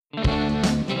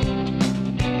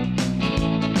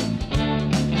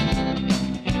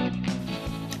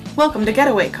Welcome to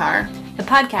Getaway Car, the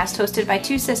podcast hosted by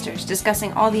two sisters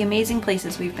discussing all the amazing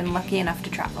places we've been lucky enough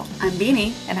to travel. I'm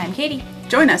Beanie. And I'm Katie.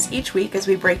 Join us each week as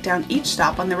we break down each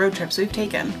stop on the road trips we've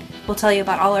taken. We'll tell you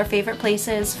about all our favorite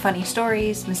places, funny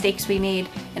stories, mistakes we made,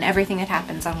 and everything that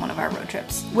happens on one of our road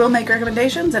trips. We'll make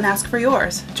recommendations and ask for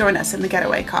yours. Join us in the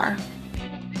Getaway Car.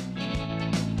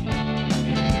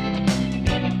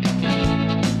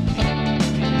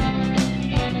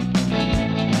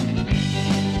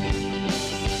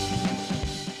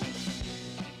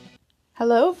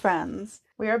 Hello, friends.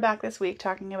 We are back this week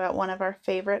talking about one of our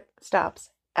favorite stops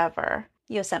ever,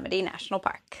 Yosemite National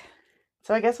Park.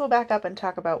 So I guess we'll back up and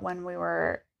talk about when we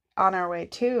were on our way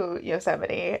to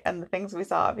Yosemite and the things we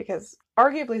saw, because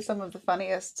arguably some of the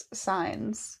funniest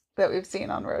signs that we've seen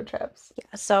on road trips.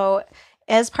 Yeah, so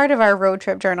as part of our road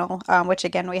trip journal, which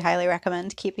again we highly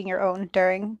recommend keeping your own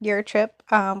during your trip,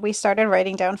 we started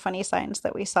writing down funny signs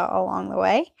that we saw along the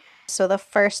way. So the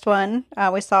first one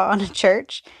we saw on a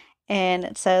church, and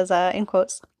it says, in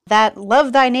quotes, "That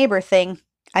love thy neighbor thing,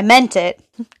 I meant it,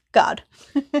 God."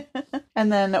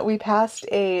 And then we passed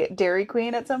a Dairy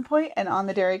Queen at some point, and on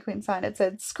the Dairy Queen sign it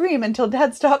said, "Scream until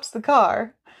Dad stops the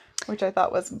car," which I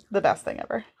thought was the best thing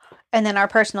ever. And then our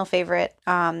personal favorite,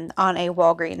 on a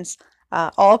Walgreens,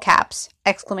 all caps,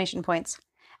 exclamation points,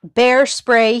 "Bear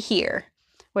spray here,"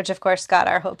 which of course got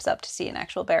our hopes up to see an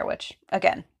actual bear, which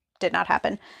again, did not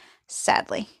happen.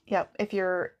 Sadly. Yep. If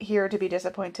you're here to be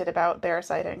disappointed about bear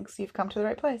sightings, you've come to the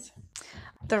right place.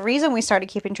 The reason we started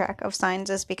keeping track of signs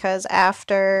is because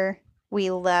after we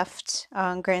left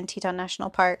Grand Teton National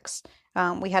Parks,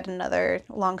 we had another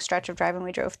long stretch of driving.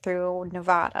 We drove through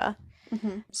Nevada.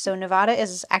 Mm-hmm. So Nevada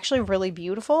is actually really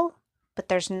beautiful, but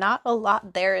there's not a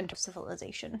lot there in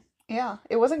civilization. Yeah.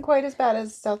 It wasn't quite as bad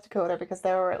as South Dakota because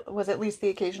there was at least the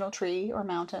occasional tree or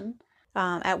mountain.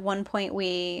 At one point,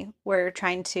 we were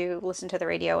trying to listen to the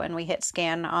radio, and we hit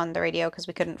scan on the radio because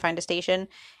we couldn't find a station,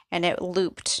 and it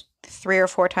looped 3 or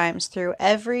 4 times through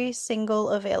every single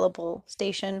available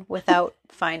station without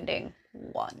finding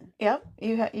one. Yep,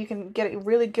 you can get a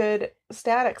really good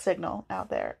static signal out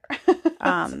there.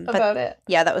 That's about it.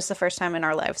 Yeah, that was the first time in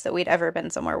our lives that we'd ever been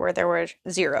somewhere where there were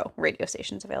 0 radio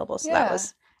stations available, so that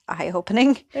was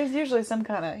eye-opening. There's usually some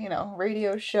kind of,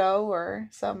 radio show or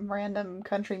some random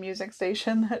country music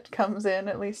station that comes in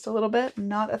at least a little bit.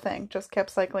 Not a thing. Just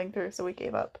kept cycling through, so we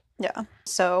gave up. Yeah.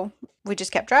 So we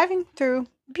just kept driving through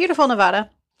beautiful Nevada.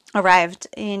 Arrived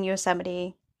in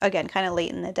Yosemite, again, kind of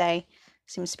late in the day.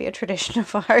 Seems to be a tradition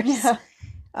of ours.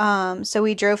 Yeah. So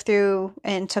we drove through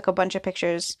and took a bunch of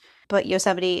pictures. But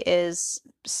Yosemite is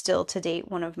still to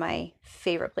date one of my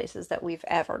favorite places that we've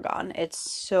ever gone. It's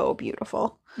so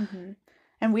beautiful. Mm-hmm.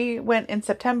 And we went in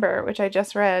September, which I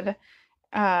just read.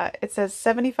 It says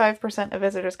 75% of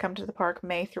visitors come to the park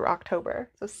May through October.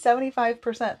 So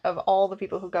 75% of all the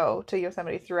people who go to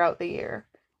Yosemite throughout the year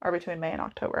are between May and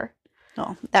October.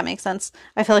 Oh, that makes sense.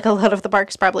 I feel like a lot of the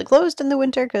park's probably closed in the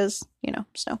winter because,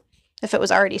 snow. If it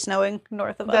was already snowing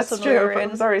north of us. That's true.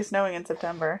 It was already snowing in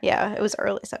September. Yeah, it was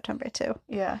early September too.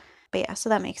 Yeah. But yeah, so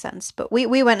that makes sense. But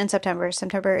we went in September.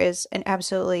 September is an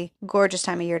absolutely gorgeous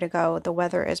time of year to go. The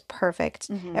weather is perfect.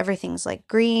 Mm-hmm. Everything's like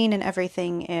green and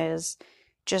everything is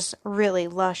just really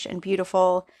lush and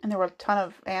beautiful. And there were a ton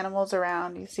of animals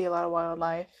around. You see a lot of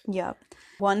wildlife. Yep.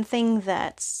 One thing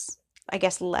that's, I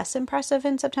guess, less impressive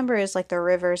in September is like the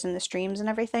rivers and the streams and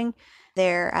everything.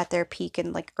 They're at their peak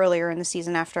and like earlier in the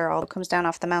season after all comes down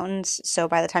off the mountains. So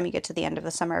by the time you get to the end of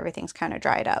the summer, everything's kind of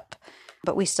dried up.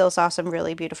 But we still saw some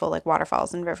really beautiful like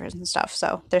waterfalls and rivers and stuff.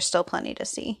 So there's still plenty to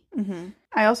see. Mm-hmm.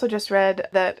 I also just read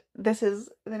that this is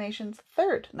the nation's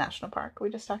 3rd national park. We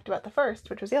just talked about the first,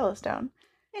 which was Yellowstone.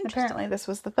 Apparently this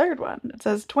was the 3rd one. It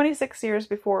says 26 years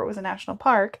before it was a national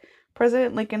park,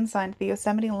 President Lincoln signed the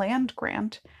Yosemite Land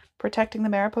Grant, protecting the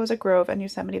Mariposa Grove and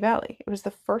Yosemite Valley. It was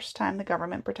the first time the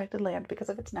government protected land because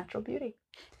of its natural beauty.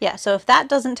 Yeah, so if that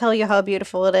doesn't tell you how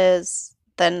beautiful it is,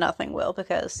 then nothing will,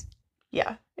 because...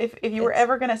 Yeah, if you were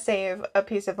ever going to save a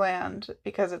piece of land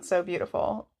because it's so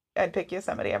beautiful, I'd pick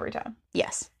Yosemite every time.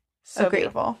 Yes. So agreed.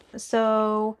 Beautiful.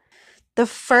 So the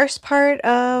first part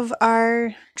of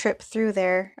our trip through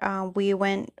there,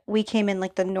 we came in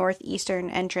like the northeastern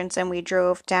entrance and we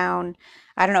drove down,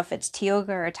 I don't know if it's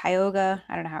Tioga or Tioga.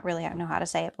 I don't know how to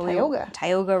say it. But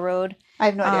Tioga Road. I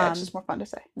have no idea. It's just more fun to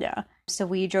say. Yeah. So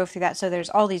we drove through that. So there's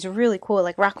all these really cool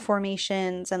like rock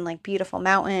formations and like beautiful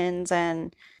mountains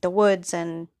and the woods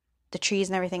and the trees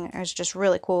and everything. It was just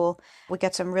really cool. We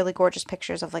got some really gorgeous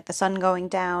pictures of like the sun going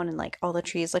down and like all the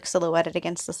trees like silhouetted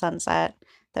against the sunset.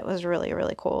 That was really,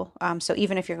 really cool. So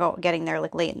even if you're getting there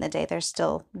like late in the day, there's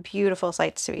still beautiful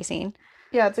sights to be seen.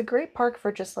 Yeah, it's a great park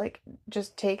for just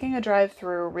taking a drive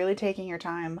through, really taking your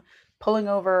time, pulling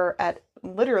over at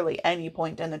literally any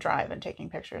point in the drive and taking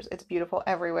pictures. It's beautiful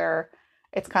everywhere.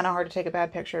 It's kind of hard to take a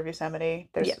bad picture of Yosemite.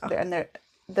 Yeah.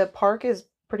 The park is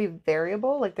pretty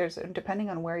variable. Like there's depending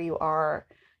on where you are,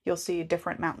 you'll see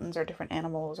different mountains or different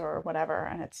animals or whatever,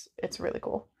 and it's really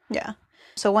cool. Yeah.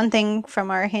 So one thing from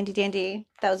our handy dandy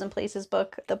Thousand Places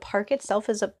book, the park itself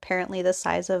is apparently the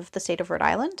size of the state of Rhode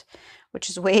Island, which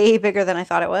is way bigger than I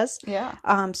thought it was. Yeah.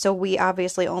 So we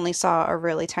obviously only saw a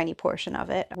really tiny portion of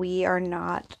it. We are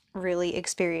not really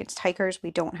experienced hikers.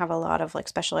 We don't have a lot of like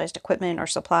specialized equipment or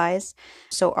supplies.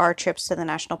 So our trips to the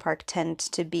national park tend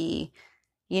to be,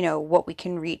 what we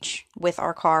can reach with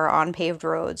our car on paved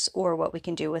roads or what we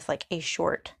can do with like a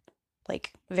short,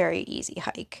 like very easy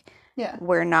hike. Yeah.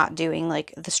 We're not doing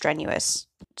like the strenuous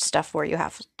stuff where you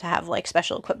have to have like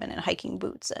special equipment and hiking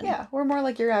boots and Yeah, we're more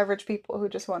like your average people who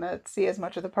just want to see as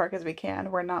much of the park as we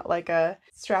can. We're not like a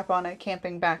strap on a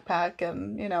camping backpack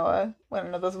and,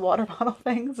 one of those water bottle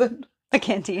things and a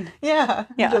canteen. yeah,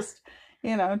 Yeah. just,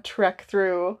 trek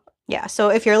through. Yeah, so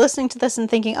if you're listening to this and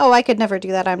thinking, oh, I could never do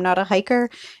that, I'm not a hiker,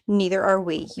 neither are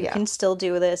we. You Yeah. can still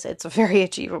do this. It's very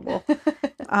achievable.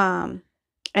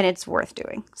 And it's worth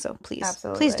doing. So please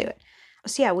Absolutely. do it.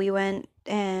 So yeah, we went,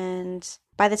 and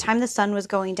by the time the sun was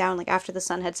going down, like after the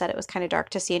sun had set, it was kind of dark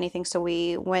to see anything. So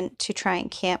we went to try and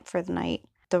camp for the night.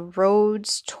 The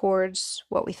roads towards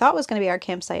what we thought was going to be our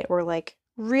campsite were like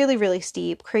really, really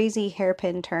steep, crazy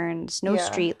hairpin turns, no Yeah.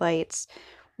 street lights,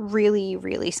 really,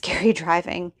 really scary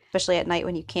driving, especially at night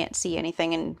when you can't see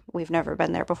anything, and we've never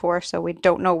been there before, so we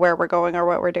don't know where we're going or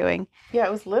what we're doing. Yeah,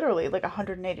 it was literally like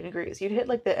 180 degrees. You'd hit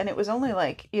and it was only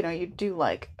like, you'd do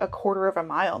like a quarter of a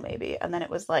mile maybe, and then it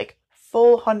was like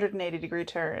full 180-degree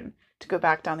turn to go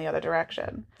back down the other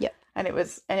direction. Yep. And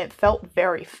it felt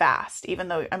very fast, even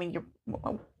though, I mean, do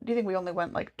you think we only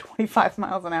went like 25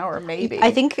 miles an hour, maybe?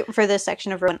 I think for this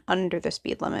section of road went under the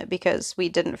speed limit because we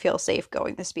didn't feel safe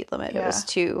going the speed limit. Yeah. It was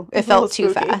too, It it was a felt little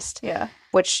too spooky. fast, Yeah.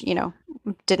 which,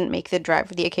 didn't make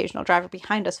the occasional driver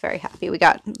behind us very happy. We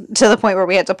got to the point where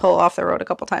we had to pull off the road a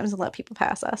couple times and let people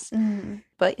pass us. Mm,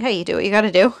 But hey, you do what you got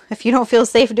to do. If you don't feel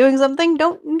safe doing something,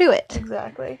 don't do it.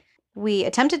 exactly. We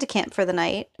attempted to camp for the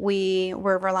night. We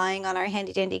were relying on our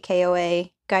handy dandy KOA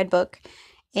guidebook,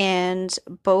 and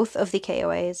both of the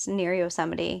KOAs near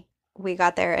Yosemite, we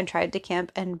got there and tried to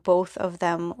camp, and both of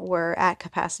them were at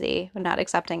capacity, not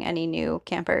accepting any new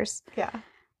campers. Yeah.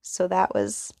 So that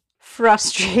was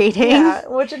frustrating. Yeah,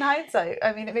 which in hindsight,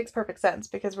 I mean, it makes perfect sense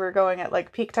because we're going at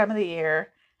like peak time of the year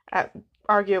at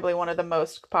arguably one of the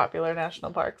most popular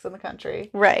national parks in the country.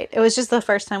 Right. It was just the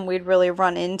first time we'd really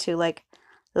run into like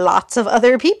lots of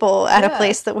other people at a Yeah.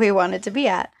 place that we wanted to be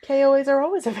at. KOAs are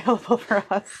always available for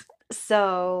us.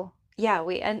 So yeah,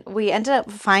 we ended up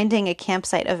finding a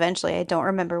campsite eventually. I don't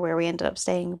remember where we ended up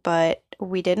staying, but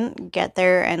we didn't get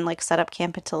there and like set up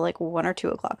camp until like 1 or 2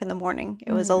 o'clock in the morning.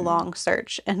 It was a Mhm. long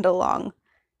search and a long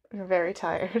We're very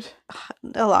tired.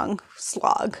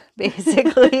 slog,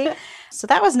 basically. So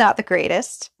that was not the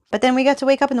greatest. But then we got to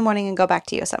wake up in the morning and go back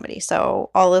to Yosemite, so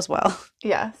all is well.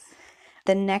 Yes.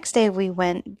 The next day we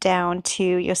went down to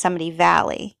Yosemite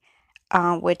Valley,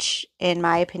 which in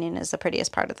my opinion is the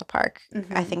prettiest part of the park.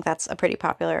 Mhm. I think that's a pretty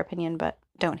popular opinion, but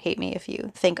don't hate me if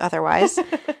you think otherwise.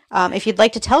 If you'd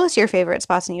like to tell us your favorite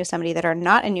spots in Yosemite that are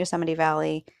not in Yosemite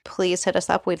Valley, please hit us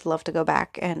up. We'd love to go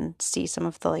back and see some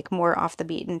of the like more off the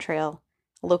beaten trail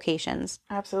locations.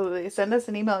 Absolutely. Send us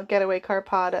an email at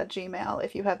getawaycarpod@gmail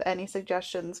if you have any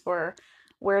suggestions for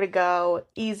where to go,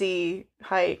 easy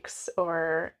hikes,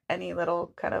 or any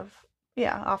little kind of,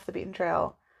 off the beaten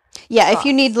trail. Yeah, if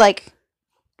you Spots. need like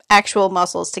actual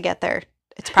muscles to get there,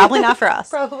 it's probably not for us.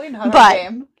 Probably not But- our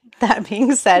game. That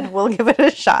being said, we'll give it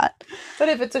a shot. But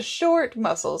if it's a short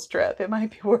muscles trip, it might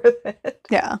be worth it.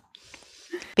 Yeah.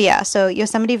 But yeah, so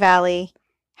Yosemite Valley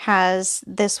has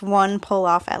this one pull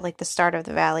off at like the start of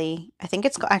the valley. I think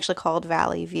it's actually called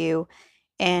Valley View,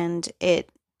 and it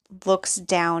looks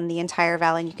down the entire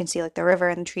valley and you can see like the river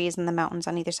and the trees and the mountains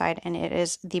on either side, and it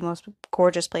is the most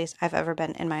gorgeous place I've ever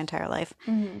been in my entire life.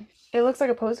 Mm-hmm. It looks like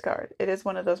a postcard. It is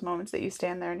one of those moments that you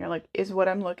stand there and you're like, is what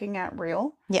I'm looking at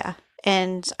real? Yeah.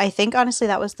 And I think honestly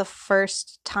that was the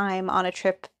first time on a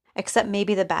trip, except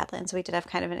maybe the Badlands. We did have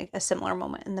kind of a similar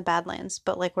moment in the Badlands,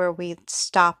 but like where we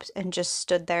stopped and just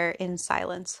stood there in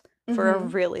silence for a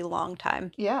Mhm. really long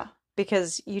time, Yeah.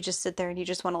 because you just sit there and you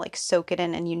just want to like soak it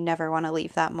in and you never want to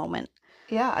leave that moment.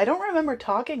 Yeah, I don't remember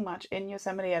talking much in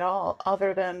Yosemite at all,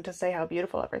 other than to say how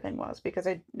beautiful everything was, because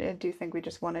I do think we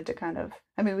just wanted to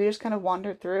we just kind of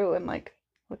wandered through and like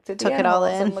looked at the Took it all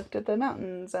animals and in. looked at the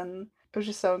mountains, and it was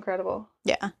just so incredible.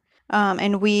 Yeah.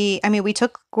 And we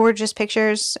took gorgeous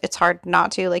pictures. It's hard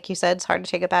not to, like you said, it's hard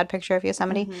to take a bad picture of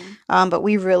Yosemite. But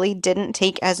we really didn't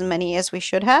take as many as we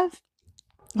should have.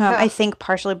 Yeah. I think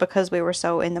partially because we were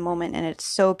so in the moment and it's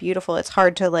so beautiful. It's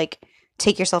hard to like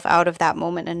take yourself out of that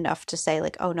moment enough to say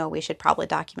like, oh no, we should probably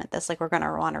document this. Like we're going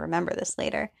to want to remember this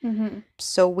later.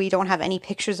 So we don't have any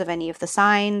pictures of any of the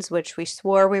signs, which we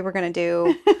swore we were going to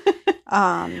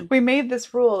do. We made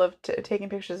this rule of taking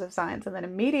pictures of signs and then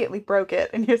immediately broke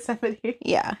it in Yosemite.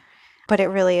 Yeah. But it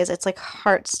really is. It's like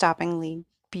heart-stoppingly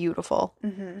beautiful.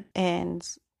 And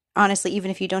honestly, even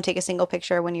if you don't take a single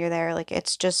picture when you're there, like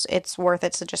it's worth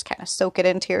it to just kind of soak it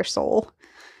into your soul.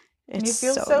 And you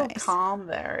feel so nice. calm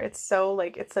there. It's so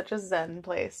like, it's such a zen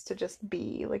place to just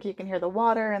be. Like you can hear the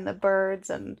water and the birds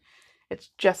and it's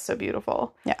just so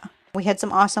beautiful. Yeah. We had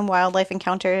some awesome wildlife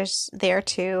encounters there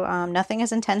too. Nothing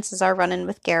as intense as our run-in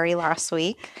with Gary last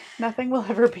week. Nothing will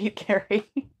ever beat Gary.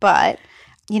 But,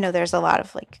 there's a lot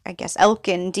of like, I guess, elk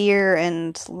and deer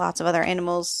and lots of other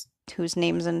animals whose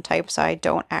names and types I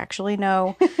don't actually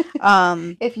know.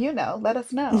 If you know, let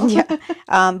us know. Yeah.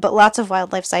 But lots of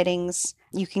wildlife sightings.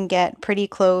 You can get pretty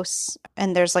close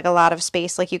and there's like a lot of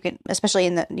space. Like you can, especially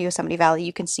in the Yosemite Valley,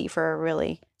 you can see for a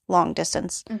really long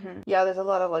distance. Yeah, there's a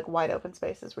lot of like wide open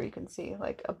spaces where you can see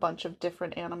like a bunch of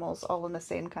different animals all in the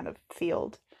same kind of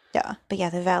field. Yeah. But yeah,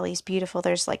 the valley's beautiful.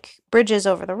 There's like bridges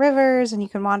over the rivers and you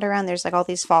can wander around. There's like all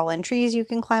these fallen trees you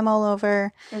can climb all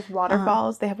over. There's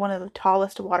waterfalls. They have one of the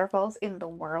tallest waterfalls in the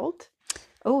world.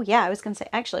 Oh, yeah. I was going to say,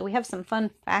 actually, we have some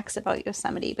fun facts about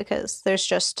Yosemite because there's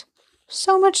just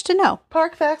so much to know.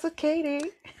 Park facts with Katie.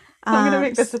 I'm going to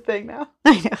make this a thing now.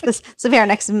 I know. This will be our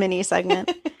next mini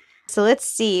segment. So let's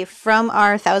see. From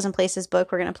our 1,000 Places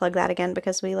book, we're going to plug that again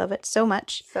because we love it so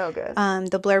much. So good.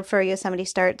 The blurb for Yosemite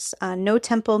starts, no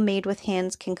temple made with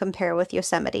hands can compare with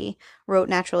Yosemite, wrote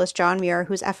naturalist John Muir,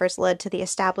 whose efforts led to the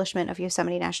establishment of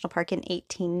Yosemite National Park in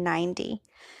 1890.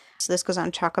 So this goes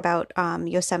on to talk about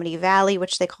Yosemite Valley,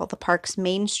 which they call the park's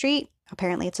main street.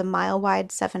 Apparently it's a mile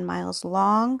wide, 7 miles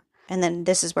long. And then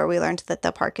this is where we learned that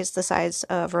the park is the size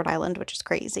of Rhode Island, which is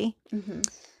crazy. I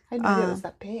didn't know it was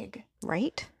that big.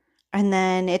 Right? And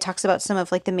then it talks about some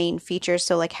of like the main features.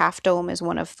 So like Half Dome is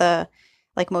one of the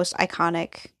like most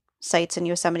iconic sites in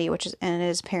Yosemite, and it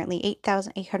is apparently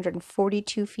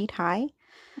 8,842 feet high.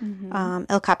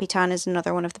 El Capitan is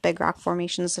another one of the big rock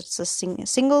formations. It's the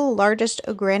single largest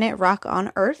granite rock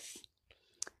on Earth.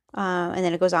 And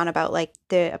then it goes on about like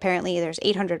apparently there's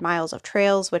 800 miles of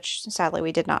trails, which sadly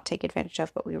we did not take advantage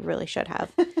of, but we really should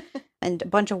have. And a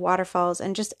bunch of waterfalls,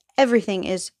 and just everything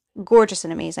is gorgeous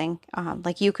and amazing.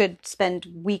 Like you could spend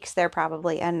weeks there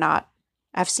probably and not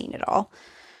have seen it all.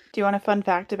 Do you want a fun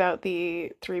fact about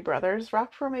the Three Brothers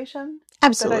rock formation?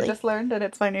 Absolutely. That I just learned, and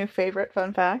it's my new favorite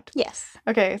fun fact. Yes.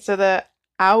 Okay, so the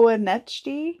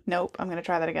Ahwahnechee, nope, I'm going to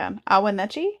try that again.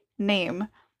 Ahwahnechee name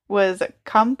was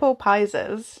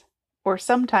Campopises, or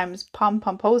sometimes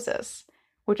Pompomposis,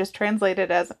 which is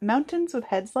translated as mountains with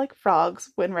heads like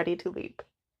frogs when ready to leap.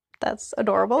 That's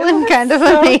adorable and kind of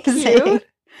amazing. Cute.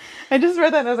 I just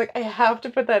read that and I was like, I have to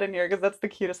put that in here because that's the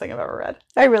cutest thing I've ever read.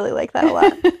 I really like that a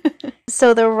lot.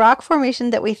 So the rock formation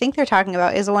that we think they're talking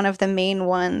about is one of the main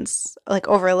ones, like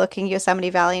overlooking Yosemite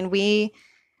Valley. And we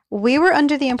were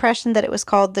under the impression that it was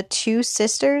called the Two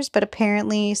Sisters, but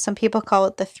apparently some people call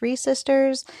it the Three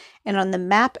Sisters. And on the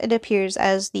map, it appears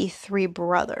as the Three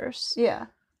Brothers. Yeah.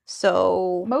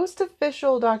 So most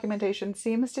official documentation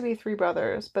seems to be Three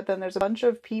Brothers, but then there's a bunch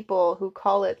of people who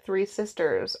call it Three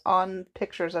Sisters on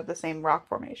pictures of the same rock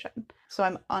formation. So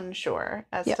I'm unsure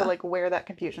as to like where that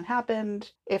confusion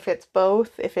happened, if it's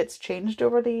both, if it's changed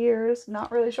over the years,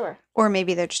 not really sure. Or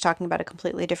maybe they're just talking about a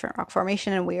completely different rock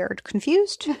formation and we are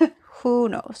confused. Who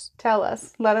knows? Tell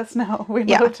us. Let us know. We'd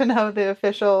love to know the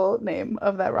official name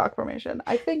of that rock formation.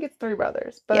 I think it's Three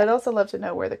Brothers, but I'd also love to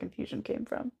know where the confusion came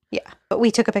from. Yeah. But we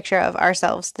took a picture of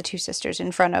ourselves, the Two Sisters,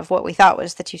 in front of what we thought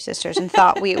was the Two Sisters and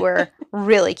thought we were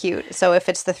really cute. So if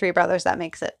it's the Three Brothers, that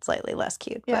makes it slightly less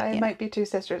cute. Yeah, but, it might be Two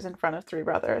Sisters in front of Three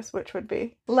Brothers, which would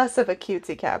be less of a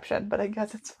cutesy caption, but I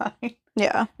guess it's fine.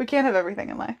 Yeah. We can't have everything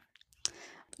in life.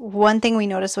 One thing we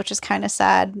noticed, which is kind of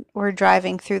sad, we're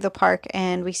driving through the park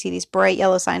and we see these bright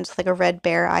yellow signs with like a red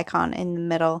bear icon in the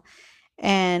middle.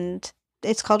 And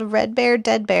it's called Red Bear,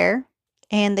 Dead Bear.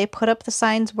 And they put up the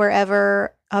signs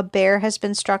wherever a bear has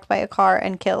been struck by a car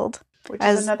and killed. Which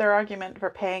is another argument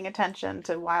for paying attention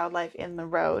to wildlife in the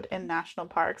road in national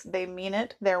parks. They mean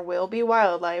it. There will be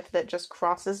wildlife that just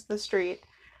crosses the street.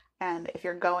 And if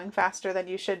you're going faster than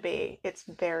you should be, it's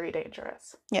very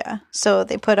dangerous. Yeah. So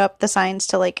they put up the signs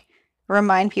to like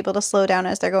remind people to slow down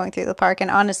as they're going through the park. And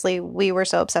honestly, we were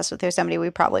so obsessed with Yosemite, we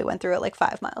probably went through it like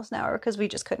 5 miles an hour because we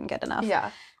just couldn't get enough.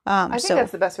 Yeah. I think So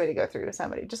that's the best way to go through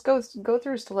Yosemite. Just go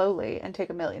through slowly and take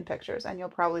a million pictures, and you'll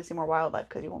probably see more wildlife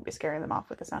because you won't be scaring them off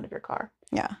with the sound of your car.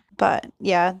 yeah, but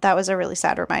yeah, that was a really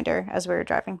sad reminder as we were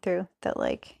driving through that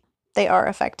like they are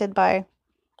affected by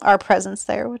our presence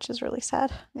there, which is really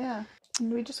sad. Yeah.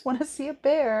 And we just want to see a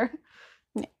bear.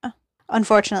 Yeah.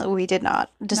 Unfortunately, we did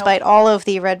not, despite all of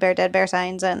the red bear, dead bear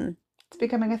signs and It's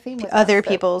becoming a theme with other us that-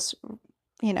 people's,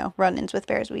 run-ins with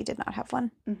bears. We did not have one.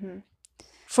 Mm-hmm.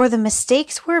 For the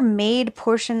mistakes were made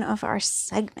portion of our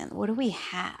segment, what do we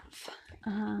have?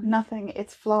 Nothing.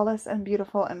 It's flawless and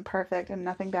beautiful and perfect, and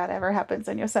nothing bad ever happens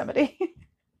in Yosemite.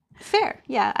 Fair.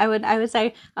 Yeah, I would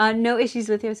say no issues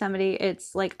with Yosemite.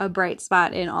 It's like a bright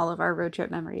spot in all of our road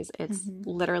trip memories. It's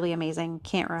literally amazing.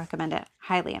 Can't recommend it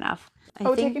highly enough. I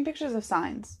think, taking pictures of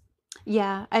signs.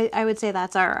 yeah, I would say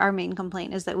that's our main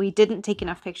complaint is that we didn't take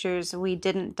enough pictures. We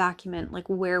didn't document like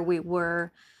where we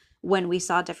were when we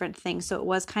saw different things. So it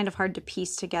was kind of hard to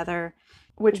piece together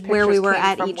Which where we pictures were came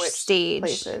at from each which stage.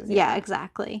 places, Yeah,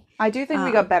 exactly. I do think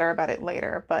we got better about it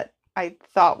later, but I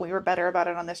thought we were better about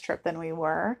it on this trip than we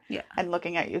were. Yeah. And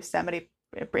looking at Yosemite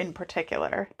in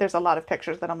particular, there's a lot of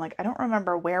pictures that I'm like, I don't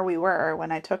remember where we were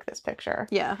when I took this picture.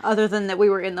 Yeah, other than that we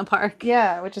were in the park.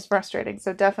 Yeah, which is frustrating.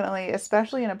 So definitely,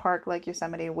 especially in a park like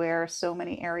Yosemite where so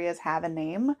many areas have a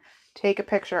name, take a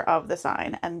picture of the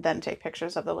sign and then take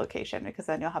pictures of the location because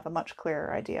then you'll have a much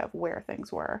clearer idea of where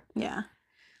things were. Yeah.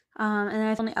 And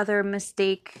then the only other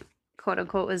mistake, quote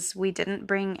unquote, was we didn't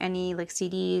bring any like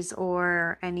CDs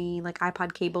or any like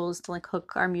iPod cables to like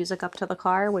hook our music up to the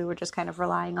car. We were just kind of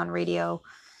relying on radio,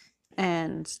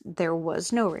 and there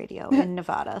was no radio in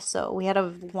Nevada. So we had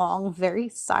a long, very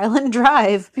silent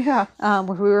drive Yeah. where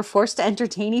we were forced to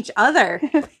entertain each other.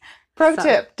 Pro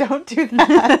tip, don't do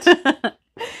that.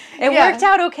 It Yeah. worked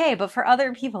out okay, but for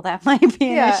other people that might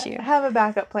be an issue. Have a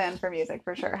backup plan for music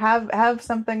for sure. Have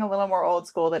something a little more old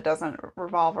school that doesn't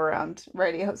revolve around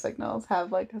radio signals.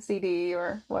 Have like a CD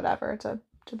or whatever to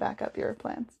back up your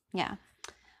plans. Yeah.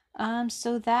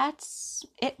 So that's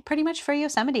it pretty much for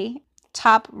Yosemite.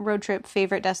 Top road trip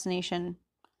favorite destination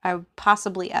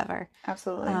possibly ever.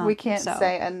 Absolutely. We can't so-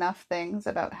 say enough things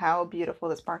about how beautiful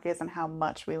this park is and how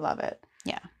much we love it.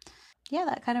 Yeah. Yeah,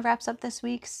 that kind of wraps up this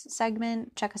week's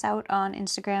segment. Check us out on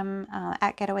Instagram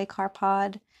at Getaway Car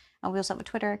Pod. We also have a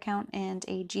Twitter account and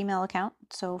a Gmail account,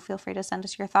 so feel free to send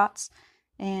us your thoughts.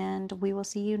 And we will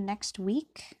see you next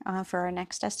week for our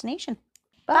next destination.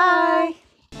 Bye.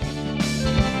 Bye.